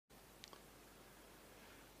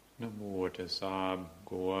นะโมตัสสะภะค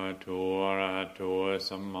ะวะโตอะระหะโต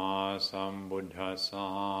สัมมาสัมพุทธัสสะ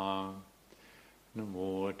นะโม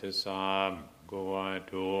ตัสสะภะคะวะโ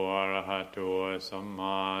ตอะระหะโตสัมม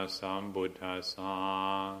าสัมพุทธัสสะ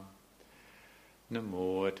นะโม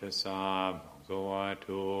ตัสสะภะคะวะโต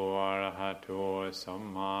อะระหะโตสัม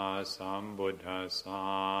มาสัมพุทธัสสะ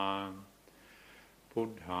พุ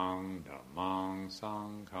ทธังธัมมังสัง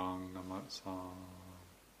ฆังนะมัสสามิ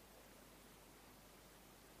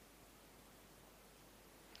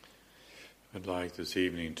I'd like this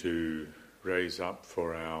evening to raise up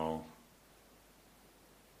for our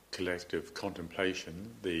collective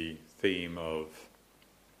contemplation the theme of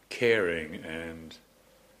caring and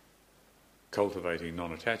cultivating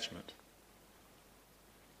non-attachment.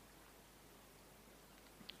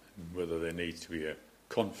 And whether there needs to be a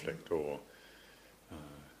conflict or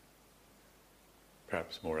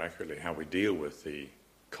perhaps more accurately how we deal with the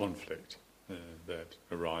conflict that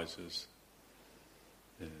arises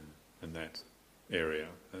in that area.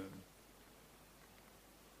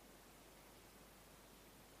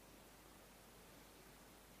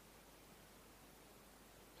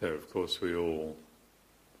 So of course we all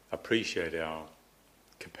appreciate our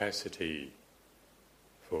capacity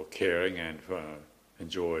for caring and for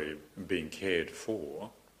enjoy being cared for.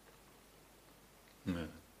 When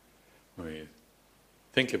we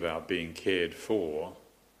think about being cared for,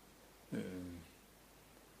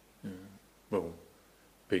 well,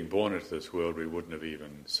 being born into this world, we wouldn't have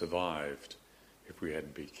even survived if we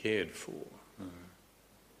hadn't been cared for.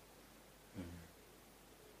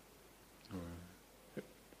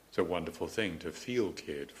 It's a wonderful thing to feel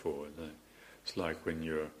cared for. It's like when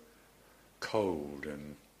you're cold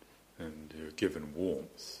and you're given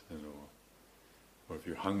warmth, or if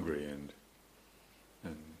you're hungry and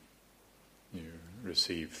you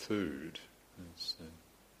receive food. It's,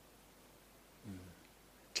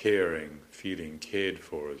 caring, feeling cared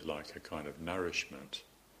for is like a kind of nourishment.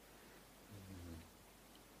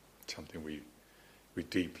 Something we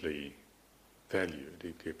deeply value,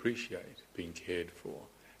 deeply appreciate, being cared for.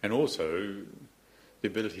 And also the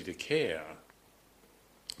ability to care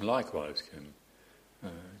likewise can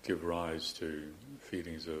give rise to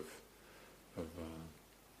feelings of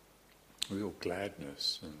real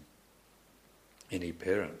gladness, and any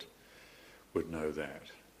parent would know that.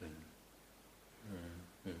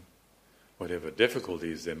 Whatever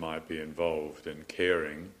difficulties there might be involved in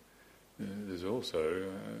caring, there's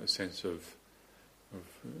also a sense of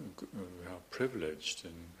how privileged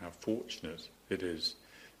and how fortunate it is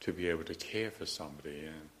to be able to care for somebody.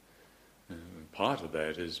 And part of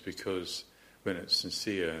that is because when it's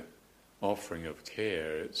sincere offering of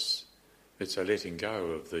care, it's a letting go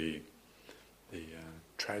of the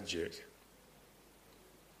tragic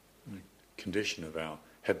condition of our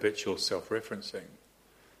habitual self-referencing.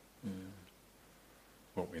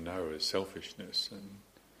 What we know is selfishness, and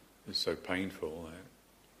it's so painful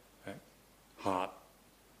that heart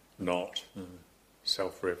not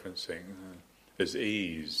self-referencing is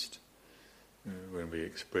eased when we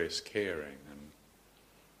express caring.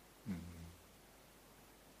 And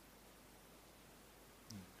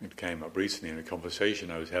it came up recently in a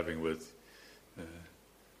conversation I was having with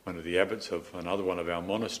one of the abbots of another one of our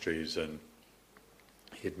monasteries, and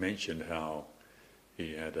he had mentioned how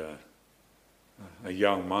he had a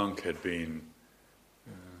young monk had been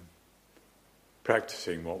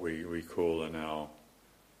practicing what we call in our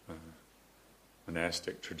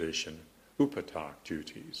monastic tradition upatak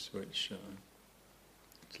duties, which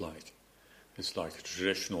it's like a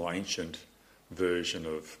traditional ancient version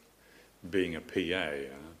of being a PA, a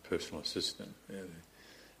personal assistant.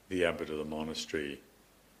 The abbot of the monastery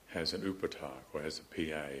has an upatak, or has a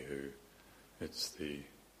PA who, it's the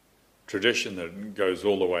tradition that goes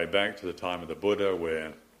all the way back to the time of the Buddha,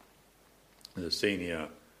 where the senior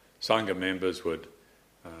Sangha members would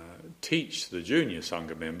teach the junior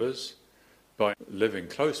Sangha members by living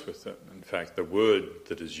close with them. In fact, the word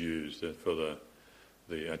that is used for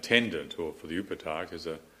the attendant or for the upatak is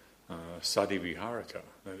a sadiviharaka,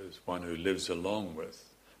 that is one who lives along with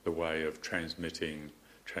the way of transmitting,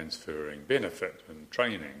 transferring benefit and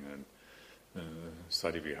training, and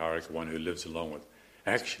sadiviharaka, one who lives along with,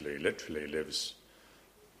 actually literally lives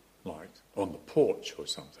like on the porch or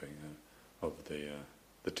something of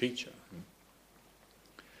the teacher.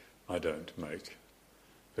 I don't make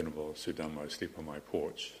Venerable Sudhammo sleep on my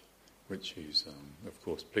porch, which he's of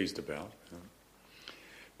course pleased about.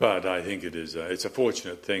 But I think it's a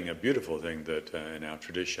fortunate thing, a beautiful thing that in our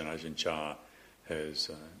tradition Ajahn Chah has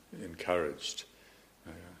encouraged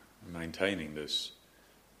maintaining this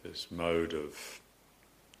mode of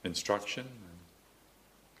instruction.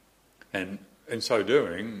 And in so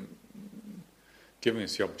doing, giving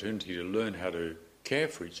us the opportunity to learn how to care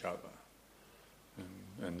for each other.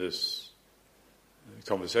 And this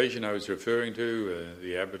conversation I was referring to,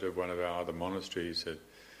 the abbot of one of our other monasteries had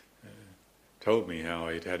told me how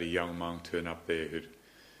he'd had a young monk turn up there who'd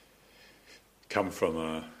come from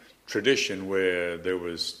a tradition where there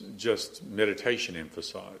was just meditation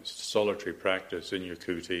emphasized, solitary practice in your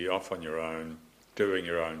kuti, off on your own, doing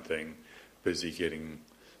your own thing, busy getting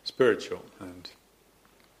spiritual. And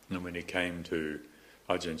when he came to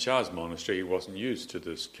Ajahn Chah's monastery, he wasn't used to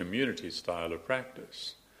this community style of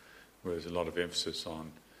practice, where there's a lot of emphasis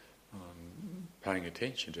on paying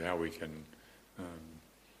attention to how we can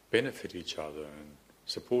benefit each other and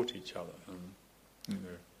support each other, and the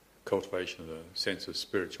cultivation of a sense of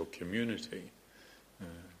spiritual community.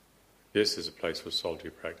 Yes, there's a place for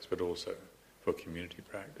solitary practice, but also for community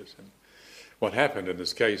practice. And what happened in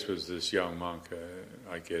this case was this young monk,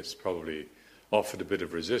 I guess, probably offered a bit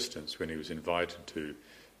of resistance when he was invited to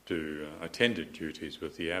do attendant duties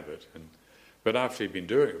with the abbot. But after he'd been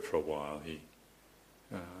doing it for a while, he,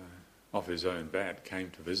 off his own bat,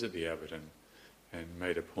 came to visit the abbot and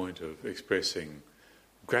made a point of expressing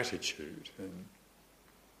gratitude. And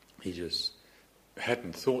he just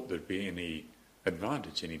hadn't thought there'd be any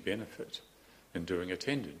advantage, any benefit in doing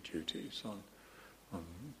attendant duties, on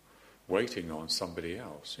waiting on somebody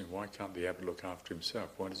else. And why can't the abbot look after himself?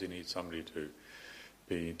 Why does he need somebody to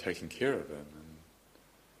be taking care of him?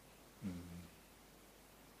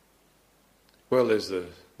 Well, there's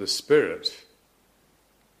the spirit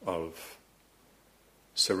of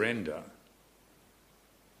surrender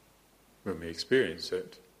when we experience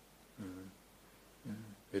it.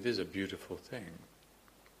 It is a beautiful thing,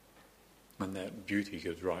 and that beauty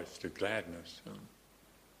gives rise to gladness.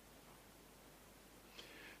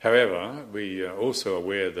 However, we are also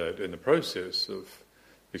aware that in the process of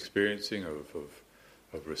experiencing,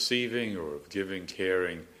 of receiving or of giving,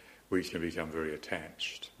 caring, we can become very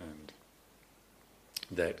attached, and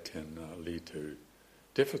that can lead to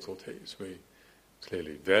difficulties. We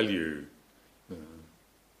clearly value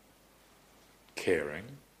caring.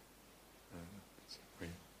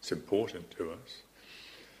 It's important to us.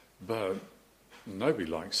 But nobody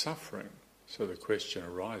likes suffering. So the question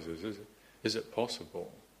arises, is it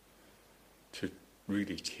possible to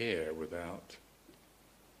really care without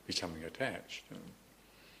becoming attached?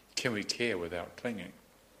 Can we care without clinging?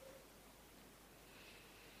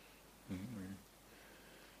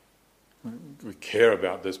 We care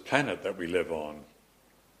about this planet that we live on.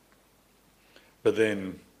 But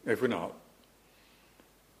then, if we're not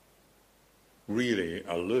really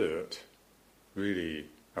alert, really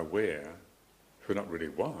aware, if we're not really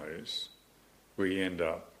wise, we end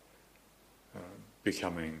up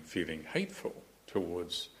feeling hateful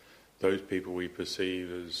towards those people we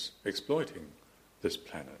perceive as exploiting this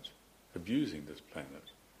planet, abusing this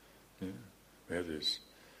planet. Yeah. We have this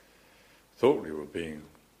thought we were being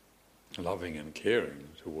loving and caring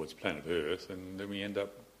towards planet Earth, and then we end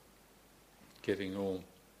up getting all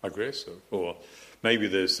aggressive. Or maybe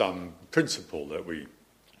there's some principle that we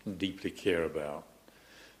deeply care about,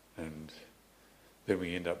 and then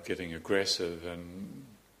we end up getting aggressive and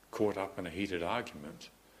caught up in a heated argument,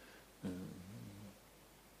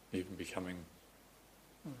 even becoming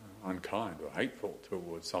unkind or hateful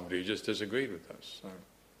towards somebody who just disagreed with us.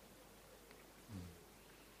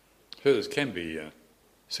 So this can be a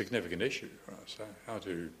significant issue for us, how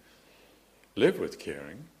to live with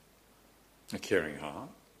caring, a caring heart,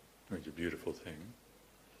 which is a beautiful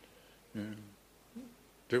thing.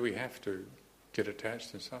 Do we have to get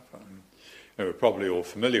attached and suffer? And we're probably all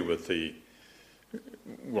familiar with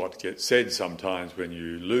what gets said sometimes when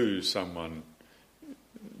you lose someone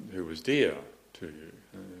who was dear to you.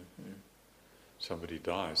 Somebody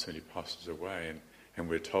dies, somebody passes away, and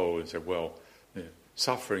we're told and say, well,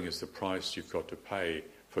 suffering is the price you've got to pay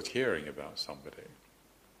for caring about somebody.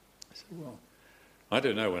 I said, well, I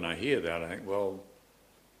don't know, when I hear that I think, well,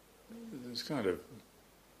 it's kind of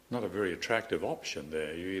not a very attractive option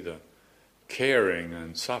there. You're either caring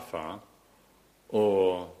and suffer,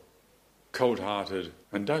 or cold-hearted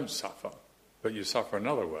and don't suffer, but you suffer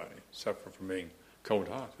another way, suffer from being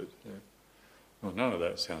cold-hearted. Yeah. Well, none of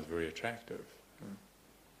that sounds very attractive.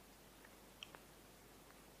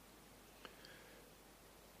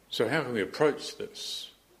 So how can we approach this?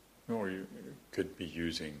 Or you could be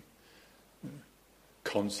using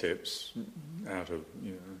concepts out of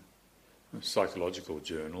psychological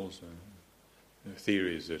journals,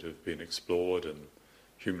 theories that have been explored in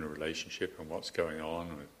human relationship and what's going on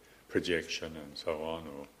with projection and so on,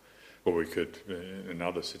 or we could, in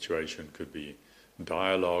another situation, could be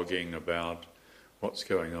dialoguing about what's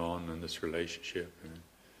going on in this relationship.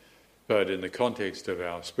 But in the context of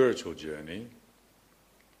our spiritual journey,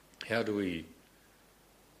 how do we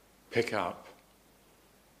pick up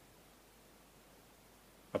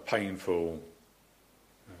a painful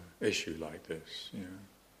issue like this?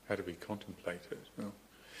 How do we contemplate it?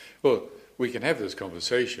 Well, we can have this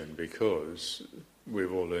conversation because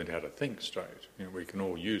we've all learned how to think straight. We can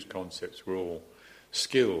all use concepts. We're all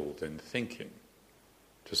skilled in thinking.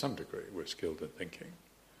 To some degree, we're skilled in thinking.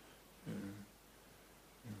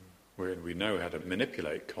 When we know how to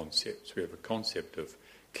manipulate concepts, we have a concept of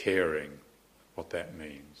caring, what that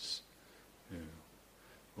means,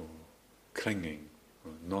 or clinging,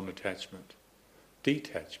 or non-attachment,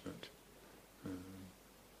 detachment,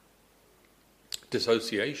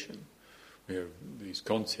 dissociation. We have these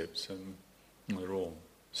concepts, and they're all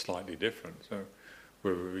slightly different. So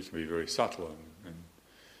we can be very subtle and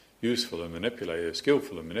useful and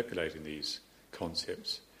skillful in manipulating these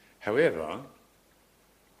concepts. However,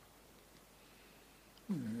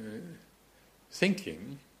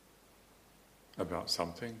 thinking about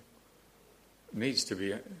something needs to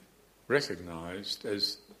be recognised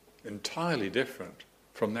as entirely different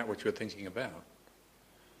from that which we're thinking about.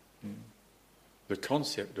 The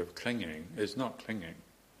concept of clinging is not clinging.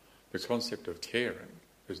 The concept of caring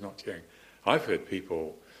is not caring. I've heard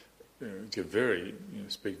people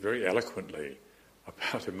speak very eloquently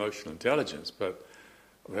about emotional intelligence, but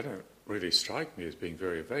they don't really strike me as being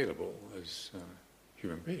very available as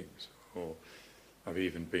human beings. Or I've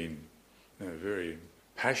even been very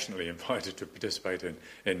passionately invited to participate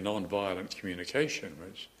in non-violent communication,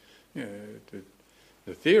 which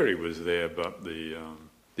the theory was there, but the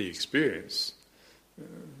experience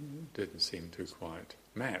didn't seem to quite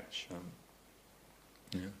match.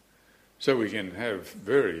 So we can have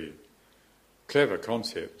very clever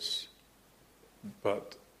concepts,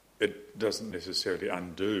 but it doesn't necessarily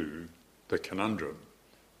undo the conundrum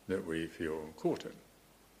that we feel caught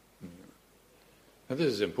in. Now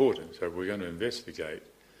this is important, so if we're going to investigate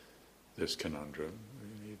this conundrum,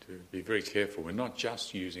 we need to be very careful. We're not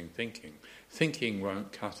just using thinking. Thinking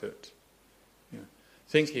won't cut it.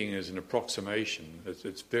 Thinking is an approximation.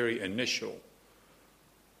 It's very initial.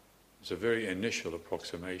 It's a very initial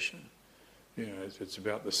approximation. It's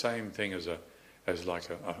about the same thing as like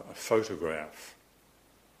a photograph.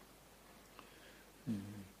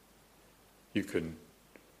 You can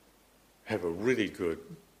have a really good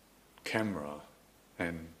camera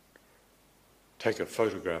and take a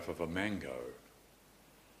photograph of a mango,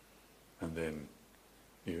 and then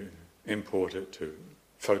you import it to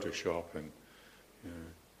Photoshop and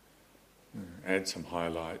add some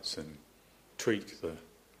highlights and tweak the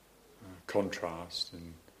contrast,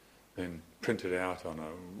 and then print it out on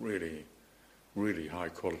a really, really high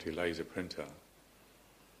quality laser printer.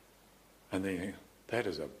 And then that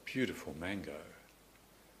is a beautiful mango.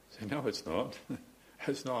 So no, it's not.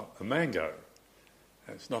 It's not a mango.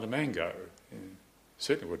 It's not a mango. You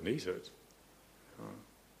certainly wouldn't eat it.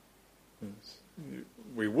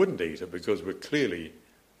 We wouldn't eat it because we're clearly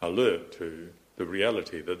alert to the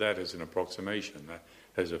reality that is an approximation. That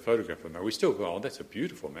as a photograph of a mango, we still go, oh, that's a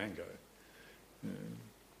beautiful mango.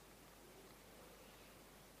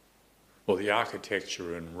 Or the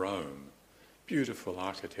architecture in Rome, beautiful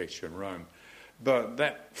architecture in Rome. But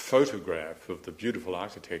that photograph of the beautiful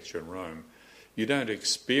architecture in Rome, you don't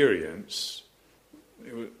experience.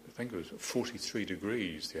 I think it was 43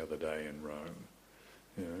 degrees the other day in Rome.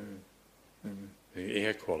 And the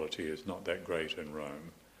air quality is not that great in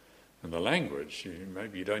Rome. And the language,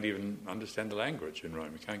 maybe you don't even understand the language in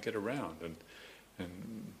Rome. You can't get around.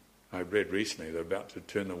 And I read recently they're about to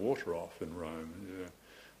turn the water off in Rome.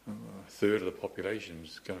 A third of the population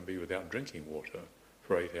is going to be without drinking water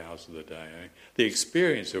for 8 hours of the day. The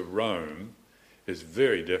experience of Rome is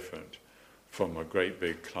very different from a great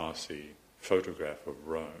big classy photograph of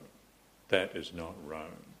Rome. That is not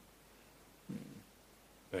Rome.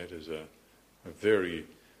 That is a very,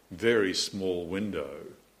 very small window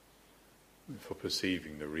for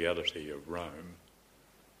perceiving the reality of Rome.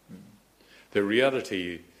 The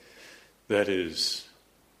reality that is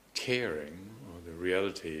caring, or the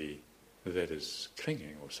reality that is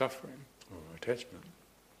clinging or suffering or attachment,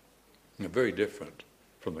 are very different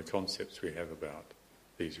from the concepts we have about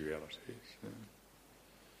these realities.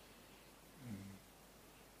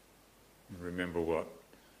 Remember what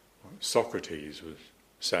Socrates was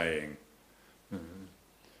saying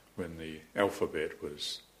when the alphabet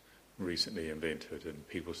was recently invented and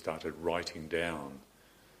people started writing down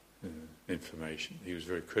information. He was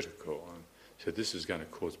very critical and said this is going to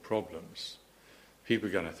cause problems. People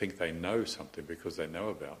are going to think they know something because they know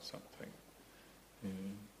about something.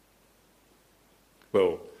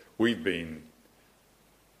 Well, we've been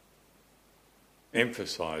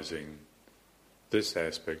emphasising this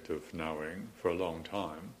aspect of knowing for a long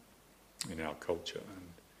time in our culture,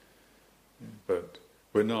 but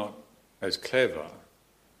we're not as clever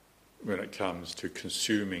when it comes to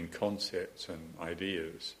consuming concepts and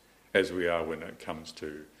ideas as we are when it comes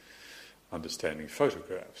to understanding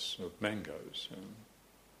photographs of mangoes.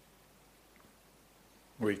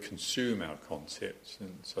 We consume our concepts,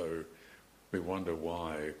 and so we wonder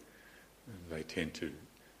why they tend to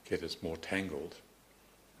get us more tangled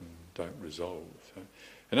and don't resolve. So,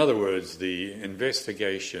 in other words, the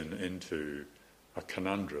investigation into a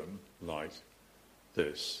conundrum like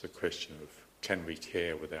this, the question of can we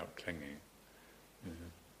care without clinging,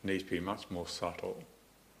 needs to be much more subtle.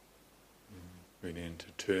 We need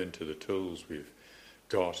to turn to the tools we've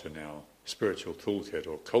got in our spiritual toolkit,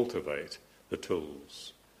 or cultivate the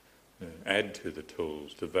tools, add to the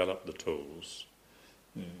tools, develop the tools,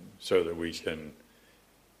 so that we can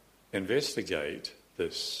investigate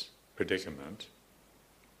this predicament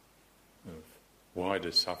of why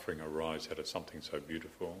does suffering arise out of something so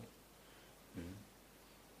beautiful.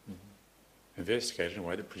 Investigate in a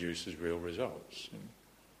way that produces real results.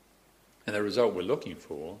 And the result we're looking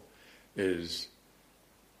for is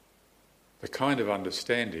the kind of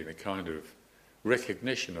understanding, the kind of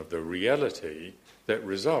recognition of the reality that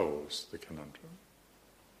resolves the conundrum.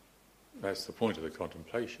 That's the point of the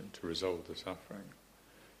contemplation, to resolve the suffering.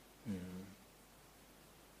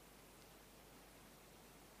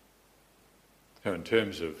 So in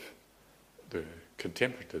terms of the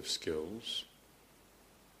contemplative skills,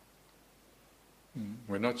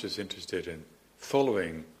 we're not just interested in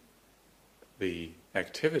following the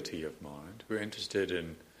activity of mind, we're interested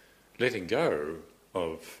in letting go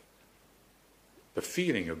of the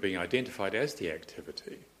feeling of being identified as the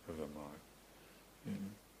activity of the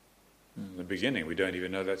mind. In the beginning, we don't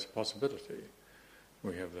even know that's a possibility.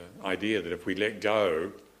 We have the idea that if we let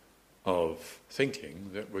go of thinking,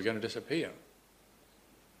 that we're going to disappear.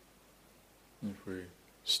 If we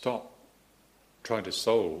stop trying to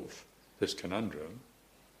solve this conundrum,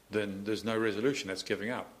 then there's no resolution. That's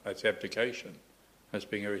giving up. That's abdication. That's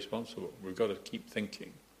being irresponsible. We've got to keep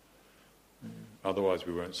thinking. Otherwise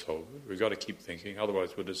we won't solve it. We've got to keep thinking,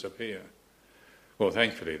 otherwise we'll disappear. Well,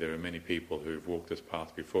 thankfully there are many people who've walked this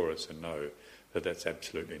path before us and know that that's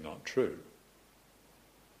absolutely not true.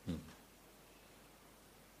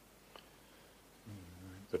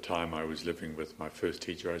 The time I was living with my first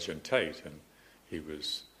teacher, Ajahn Tate, and he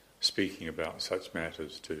was speaking about such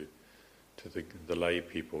matters to the lay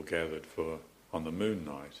people gathered on the moon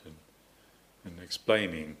night, and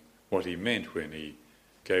explaining what he meant when he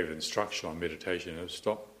gave instruction on meditation of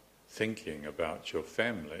stop thinking about your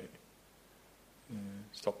family,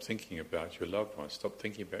 stop thinking about your loved ones, stop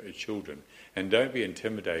thinking about your children, and don't be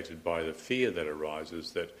intimidated by the fear that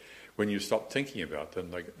arises that when you stop thinking about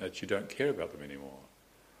them, that you don't care about them anymore,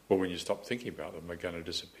 or when you stop thinking about them, they're going to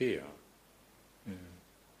disappear.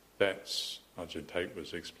 That's, Ajahn Tate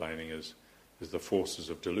was explaining, is the forces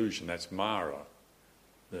of delusion. That's Mara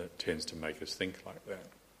that tends to make us think like that.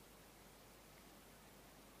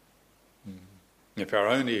 If our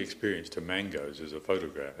only experience to mangoes is a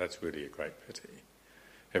photograph, that's really a great pity.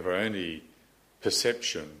 If our only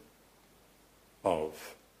perception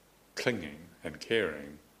of clinging and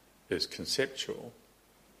caring is conceptual,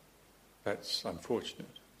 that's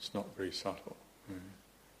unfortunate. It's not very subtle.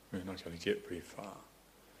 We're not going to get very far.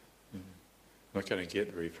 We're not going to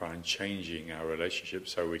get very far in changing our relationship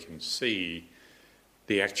so we can see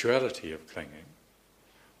the actuality of clinging.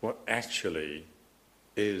 What actually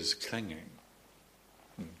is clinging?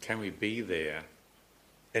 Can we be there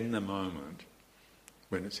in the moment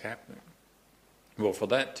when it's happening? Well, for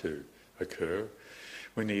that to occur,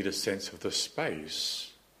 we need a sense of the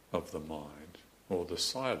space of the mind, or the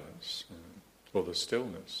silence, or the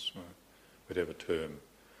stillness, whatever term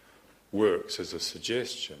works as a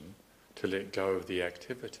suggestion to let go of the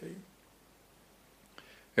activity.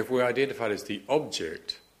 If we're identified as the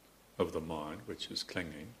object of the mind, which is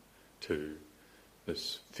clinging to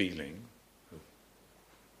this feeling of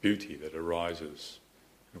beauty that arises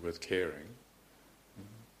with caring,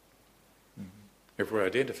 if we're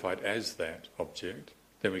identified as that object,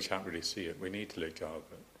 then we can't really see it. We need to let go of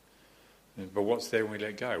it. But what's there when we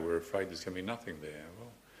let go? We're afraid there's going to be nothing there.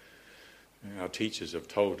 Well, our teachers have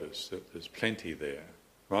told us that there's plenty there,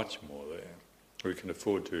 much more there. We can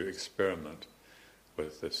afford to experiment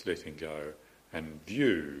with this letting go and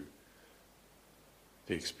view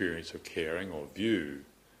the experience of caring, or view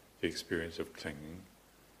the experience of clinging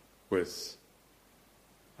with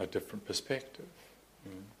a different perspective.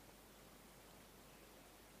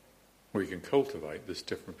 we can cultivate this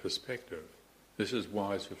different perspective. This is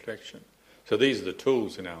wise reflection. So these are the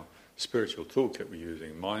tools in our spiritual toolkit we're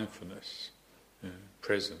using: mindfulness,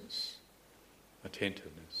 presence,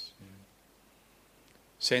 attentiveness,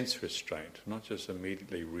 sense restraint, not just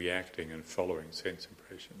immediately reacting and following sense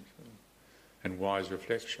impressions, and wise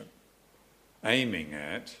reflection, aiming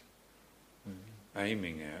at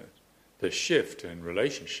the shift in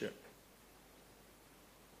relationship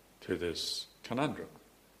to this conundrum.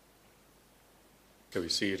 So we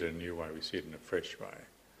see it in a new way, we see it in a fresh way.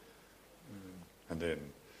 And then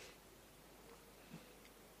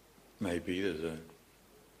maybe there's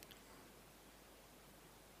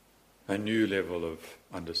a new level of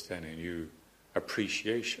understanding, a new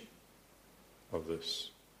appreciation of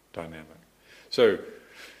this dynamic. So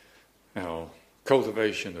our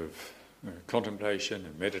cultivation of contemplation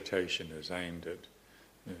and meditation is aimed at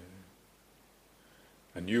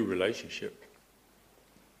a new relationship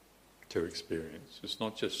to experience. It's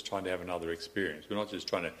not just trying to have another experience. We're not just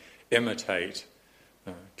trying to imitate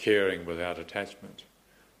caring without attachment.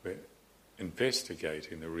 We're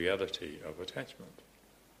investigating the reality of attachment.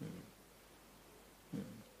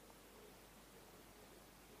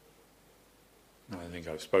 I think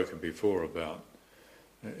I've spoken before about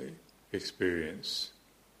experience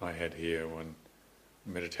I had here on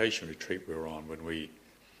meditation retreat we were on, when we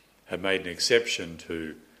had made an exception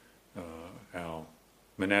to our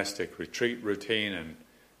monastic retreat routine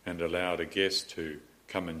and allowed a guest to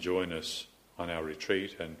come and join us on our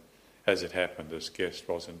retreat. And as it happened, this guest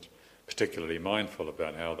wasn't particularly mindful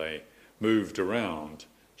about how they moved around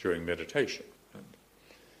during meditation.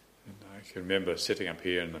 And I can remember sitting up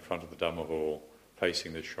here in the front of the Dhamma hall,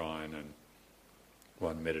 facing the shrine, and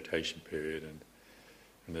one meditation period, and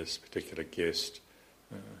this particular guest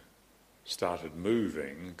started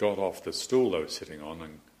moving, got off the stool they were sitting on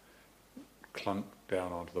and clunked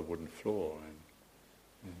down onto the wooden floor.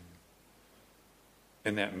 And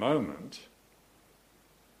in that moment,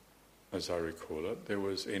 as I recall it, there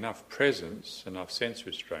was enough presence, enough sense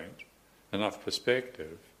restraint, enough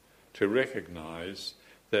perspective to recognise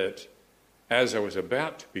that as I was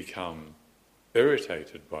about to become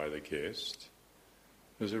irritated by the guest,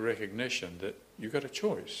 there's a recognition that you've got a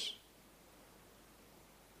choice.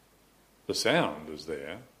 The sound is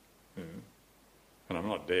there, and I'm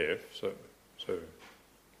not deaf, so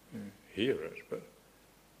hear it, but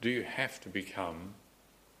do you have to become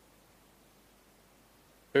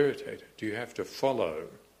irritated? Do you have to follow?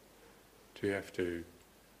 Do you have to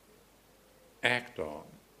act on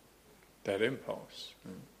that impulse?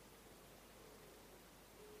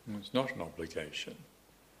 It's not an obligation.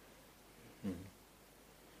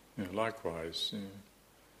 Likewise,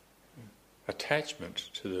 attachment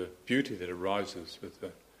to the beauty that arises with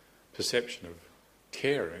the perception of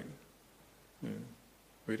caring,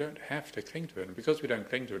 we don't have to cling to it. And because we don't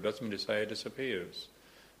cling to it, doesn't mean to say it disappears.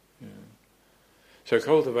 So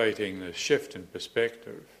cultivating the shift in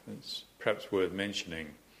perspective, it's perhaps worth mentioning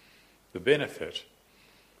the benefit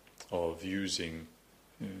of using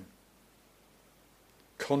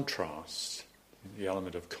contrast, the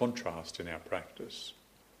element of contrast in our practice.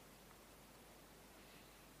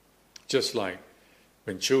 Just like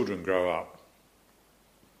when children grow up,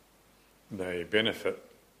 they benefit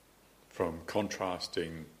from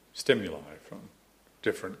contrasting stimuli, from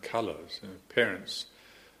different colours. Parents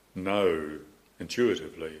know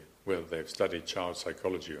intuitively, whether they've studied child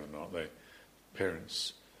psychology or not,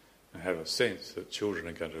 parents have a sense that children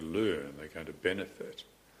are going to learn, they're going to benefit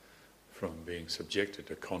from being subjected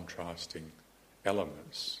to contrasting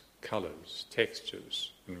elements, colours,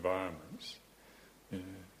 textures, environments.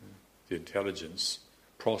 The intelligence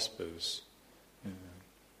prospers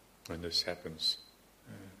when this happens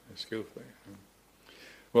skillfully.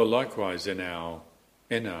 Well, likewise in our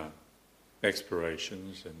inner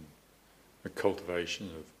explorations and the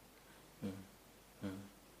cultivation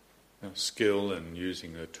of skill and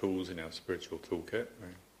using the tools in our spiritual toolkit,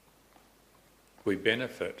 we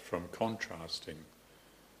benefit from contrasting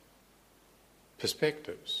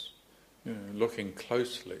perspectives, looking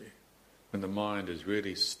closely. When the mind is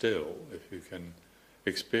really still, if you can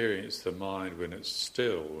experience the mind when it's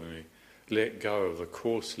still, when we let go of the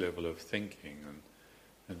coarse level of thinking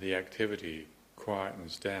and the activity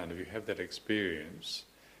quietens down, if you have that experience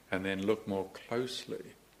and then look more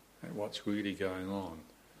closely at what's really going on,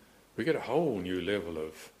 we get a whole new level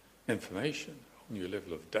of information, a whole new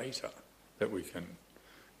level of data that we can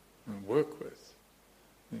work with.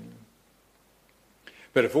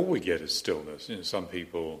 But if all we get is stillness, some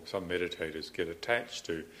people, some meditators get attached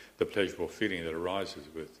to the pleasurable feeling that arises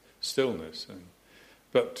with stillness,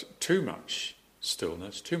 but too much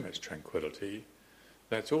stillness, too much tranquility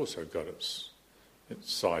that's also got its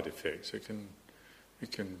side effects. It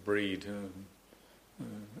can breed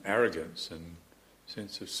arrogance and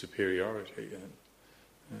sense of superiority,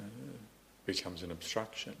 and becomes an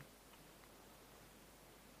obstruction.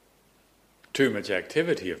 Too much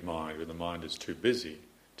activity of mind, when the mind is too busy,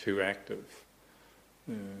 too active,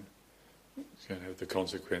 it's going to have the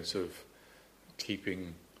consequence of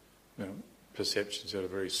keeping perceptions at a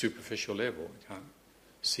very superficial level. You can't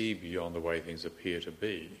see beyond the way things appear to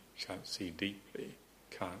be. You can't see deeply.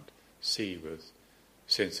 Can't see with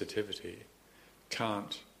sensitivity.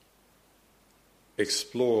 Can't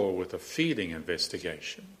explore with a feeling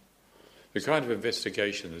investigation. The kind of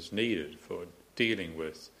investigation that's needed for dealing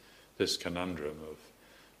with this conundrum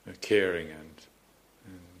of caring and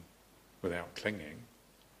without clinging,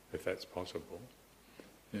 if that's possible,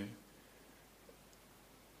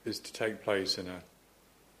 is to take place in a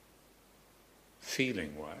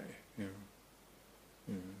feeling way.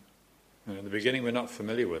 And in the beginning, we're not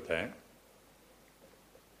familiar with that.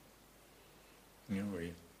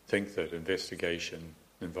 We think that investigation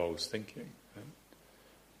involves thinking.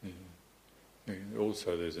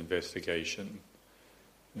 Also, there's investigation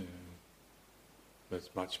that's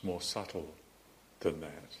much more subtle than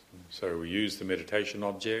that. So we use the meditation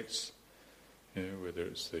objects, whether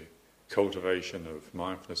it's the cultivation of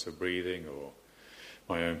mindfulness of breathing or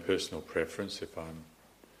my own personal preference, if I'm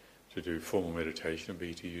to do formal meditation, would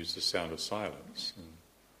be to use the sound of silence. And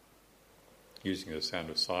using the sound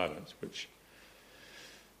of silence, which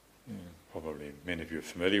probably many of you are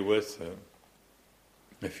familiar with.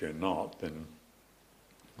 If you're not, then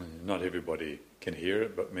not everybody can hear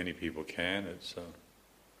it, but many people can. It's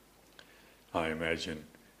I imagine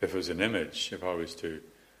if it was an image, if I was to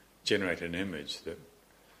generate an image that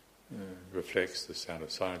reflects the sound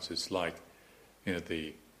of silence, it's like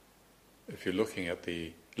if you're looking at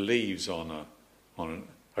the leaves on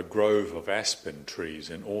a grove of aspen trees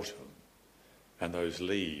in autumn, and those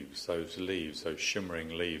shimmering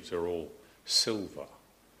leaves are all silver.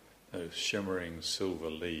 Those shimmering silver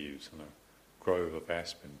leaves on a grove of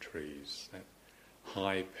aspen trees, that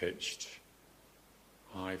high-pitched,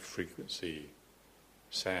 high-frequency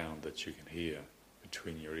sound that you can hear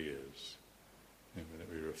between your ears, that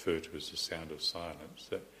we refer to as the sound of silence.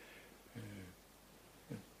 That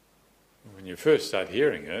when you first start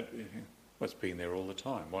hearing it, you think, what's been there all the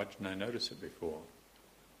time? Why didn't I notice it before?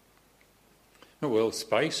 Well,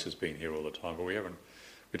 space has been here all the time, but we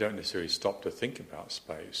don't necessarily stop to think about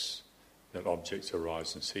space, that objects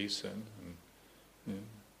arise and cease in,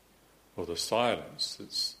 or the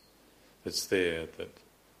silence that's there, that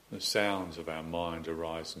the sounds of our mind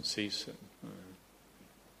arise and cease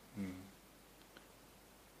in.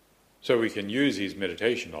 So we can use these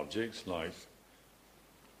meditation objects like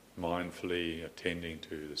mindfully attending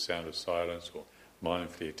to the sound of silence, or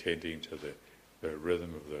mindfully attending to the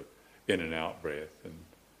rhythm of the in and out breath, and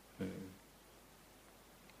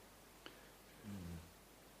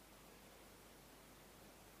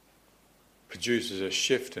produces a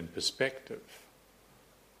shift in perspective.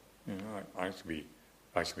 I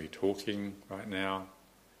can be talking right now,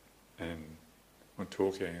 and I'm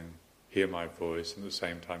talking and hear my voice, and at the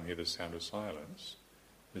same time hear the sound of silence.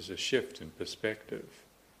 There's a shift in perspective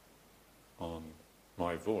on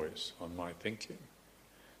my voice, on my thinking.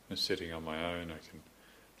 And sitting on my own, I can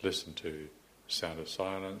listen to the sound of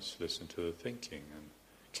silence, listen to the thinking, and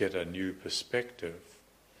get a new perspective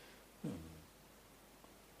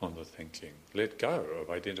on the thinking. Let go of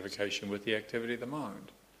identification with the activity of the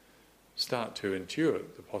mind. Start to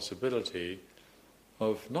intuit the possibility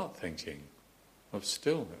of not thinking, of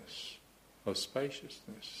stillness, of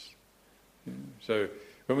spaciousness. So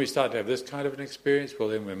when we start to have this kind of an experience, well,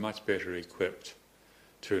 then we're much better equipped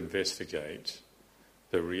to investigate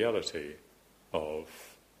the reality of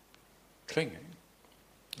clinging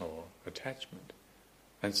or attachment,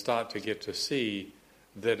 and start to get to see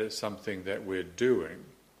that it's something that we're doing.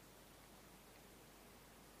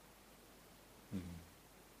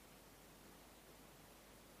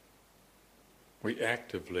 We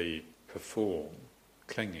actively perform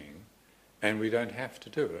clinging, and we don't have to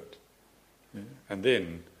do it. And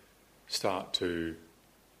then start to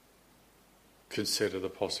consider the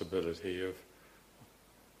possibility of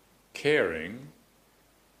caring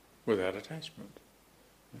without attachment.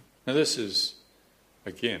 Now this is,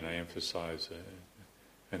 again, I emphasize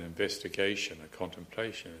an investigation, a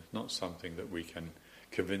contemplation. It's not something that we can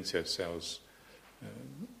convince ourselves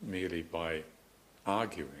merely by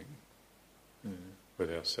arguing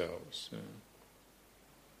with ourselves.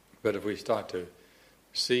 But if we start to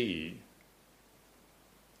see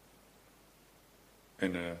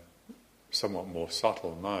in a somewhat more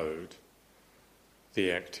subtle mode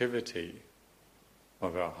the activity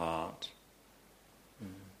of our heart,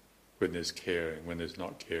 when there's caring, when there's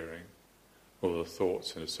not caring, all the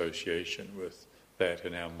thoughts in association with that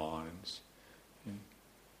in our minds.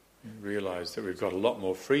 You realise that we've got a lot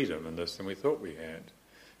more freedom in this than we thought we had.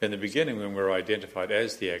 In the beginning, when we're identified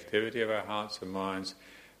as the activity of our hearts and minds,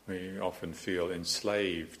 we often feel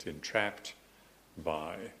enslaved, entrapped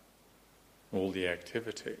by all the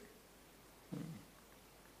activity.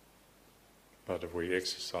 But if we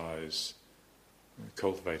exercise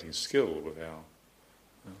cultivating skill with our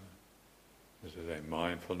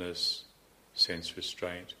mindfulness, sense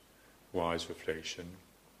restraint, wise reflection,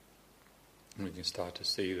 we can start to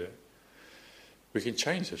see that we can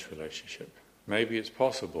change this relationship. Maybe it's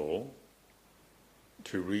possible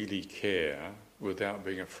to really care without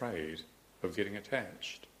being afraid of getting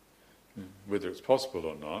attached. Whether it's possible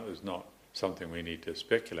or not is not something we need to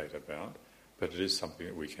speculate about, but it is something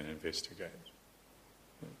that we can investigate.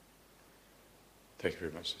 Thank you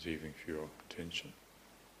very much this evening for your attention.